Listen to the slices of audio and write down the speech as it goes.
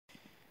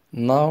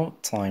Now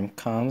time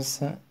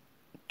comes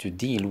to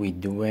deal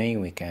with the way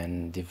we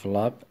can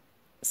develop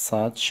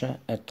such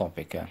a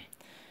topic.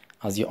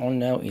 As you all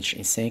know, each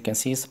essay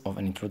consists of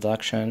an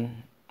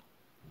introduction,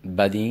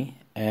 body,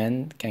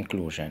 and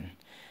conclusion.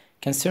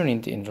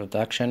 Concerning the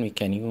introduction, we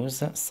can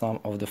use some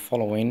of the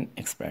following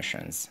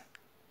expressions,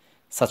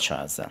 such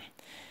as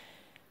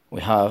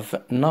we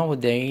have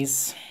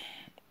nowadays,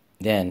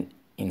 then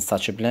in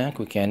such a blank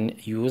we can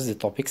use the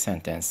topic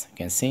sentence. You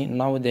can see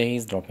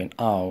nowadays dropping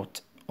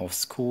out of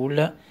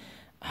school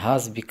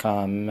has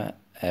become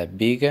a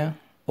big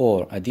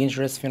or a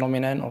dangerous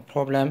phenomenon or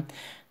problem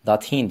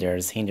that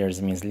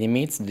hinders means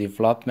limits the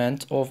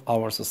development of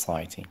our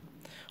society.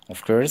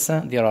 Of course,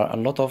 there are a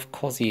lot of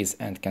causes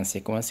and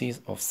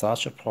consequences of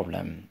such a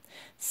problem.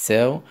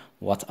 So,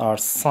 what are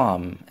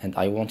some, and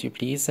I want you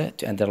please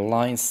to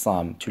underline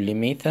some to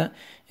limit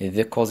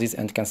the causes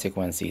and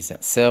consequences.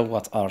 So,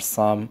 what are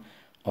some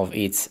of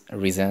its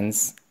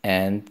reasons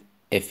and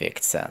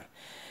effects?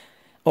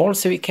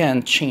 Also, we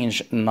can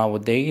change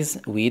nowadays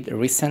with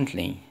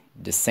recently.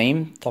 The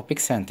same topic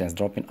sentence,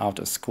 dropping out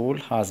of school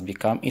has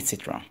become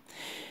etc.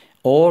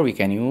 Or we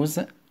can use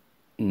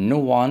no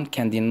one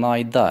can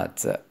deny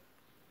that.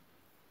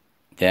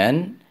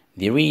 Then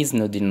there is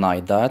no deny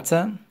that.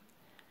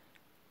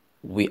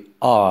 We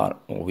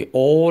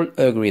all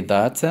agree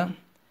that.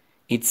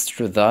 It's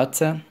true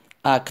that.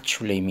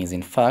 Actually means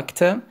in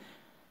fact.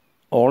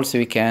 Also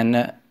we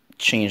can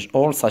change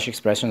all such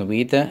expressions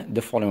with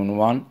the following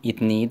one.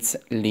 It needs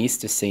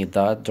least to say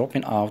that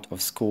dropping out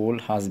of school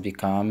has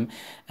become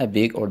a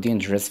big or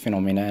dangerous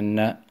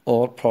phenomenon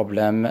or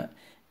problem,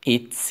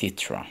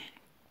 etc.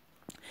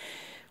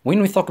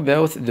 When we talk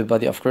about the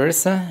body, of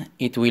course,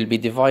 it will be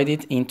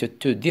divided into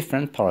two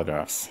different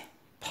paragraphs.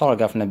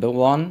 Paragraph number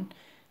 1,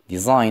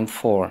 designed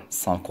for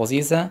some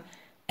causes,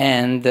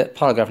 and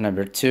paragraph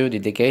number 2,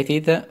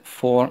 dedicated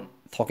for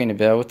talking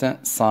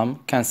about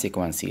some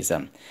consequences.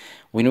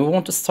 When we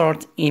want to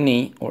start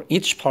any or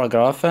each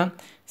paragraph,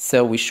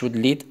 so we should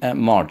leave a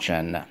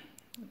margin.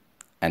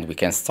 And we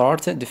can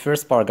start the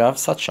first paragraph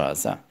such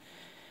as,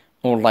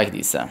 or like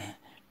this,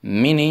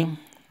 many,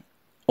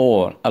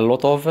 or a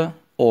lot of,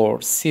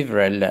 or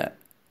several,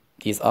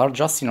 these are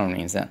just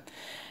synonyms.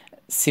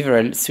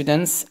 Several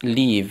students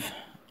leave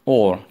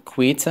or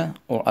quit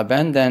or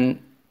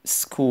abandon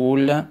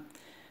school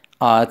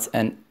at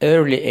an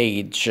early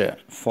age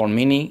for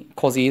many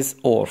causes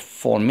or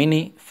for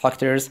many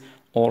factors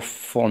or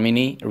for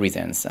many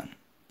reasons.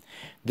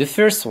 The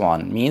first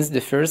one means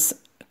the first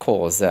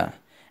cause,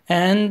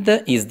 and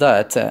is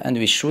that, and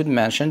we should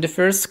mention the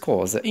first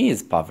cause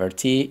is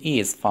poverty,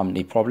 is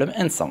family problem,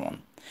 and so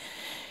on.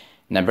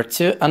 Number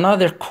 2,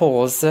 another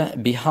cause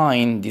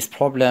behind this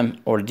problem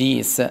or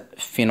this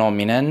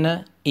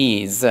phenomenon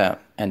is,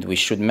 and we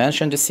should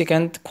mention the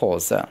second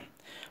cause.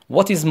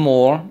 What is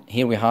more,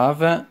 here we have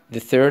the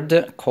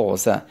third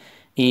cause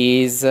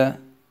is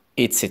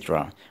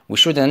etc. We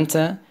shouldn't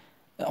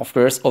of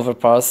course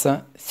overpass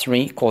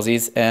 3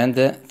 causes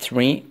and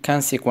 3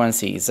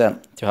 consequences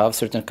to have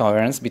certain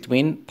coherence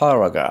between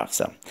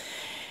paragraphs.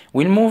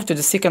 We'll move to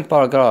the second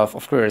paragraph,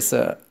 of course,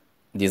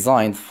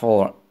 designed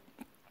for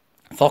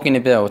talking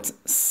about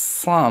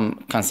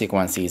some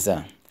consequences.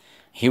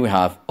 Here we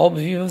have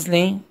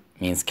obviously,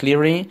 means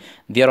clearly,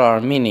 there are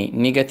many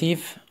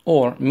negative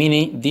or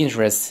many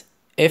dangerous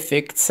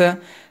effects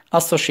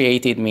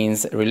associated,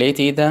 means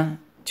related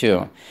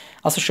to,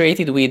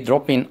 associated with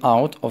dropping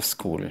out of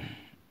school.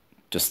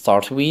 To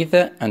start with,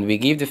 and we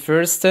give the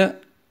first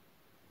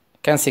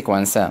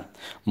consequence.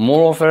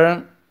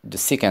 Moreover, the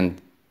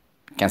second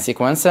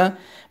consequence,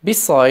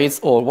 besides,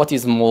 or what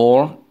is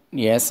more,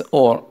 yes,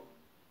 or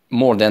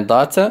more than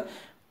that,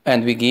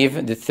 and we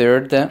give the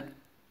third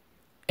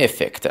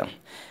effect.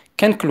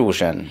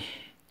 Conclusion.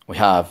 We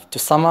have to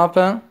sum up,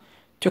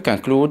 to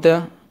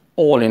conclude,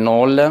 all in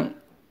all,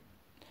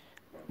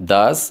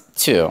 does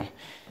to.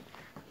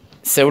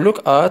 So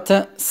look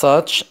at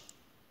such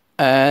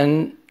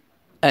an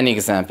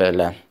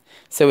example.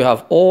 So we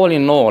have all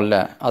in all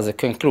as a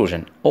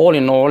conclusion. All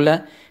in all,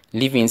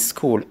 leaving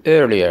school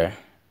earlier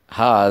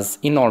has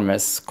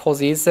enormous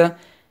causes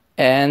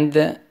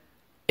and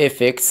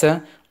effects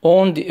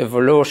on the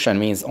evolution,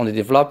 means on the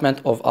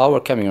development of our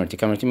community.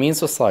 Community means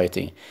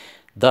society.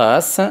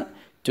 Thus,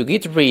 to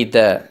get rid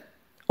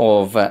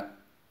of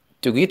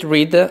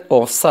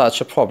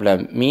such a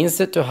problem means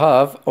to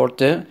have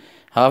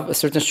a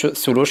certain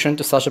solution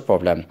to such a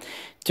problem.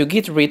 To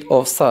get rid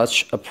of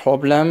such a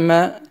problem,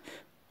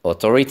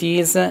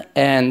 authorities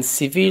and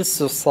civil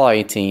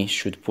society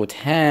should put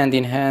hand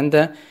in hand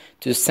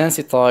to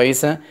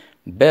sensitize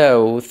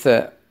both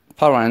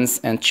parents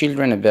and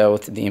children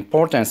about the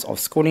importance of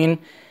schooling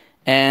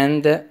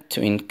and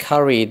to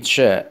encourage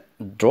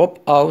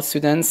dropout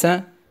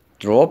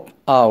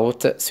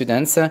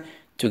students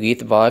to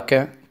get back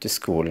to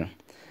school.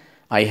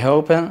 I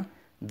hope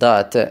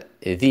that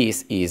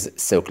this is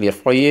so clear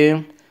for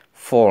you.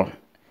 For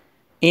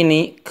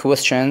any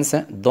questions,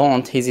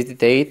 don't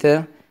hesitate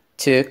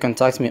to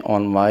contact me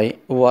on my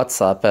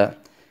WhatsApp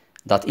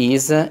that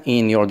is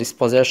in your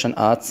disposition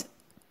at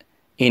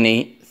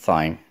any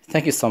time.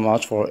 Thank you so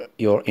much for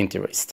your interest.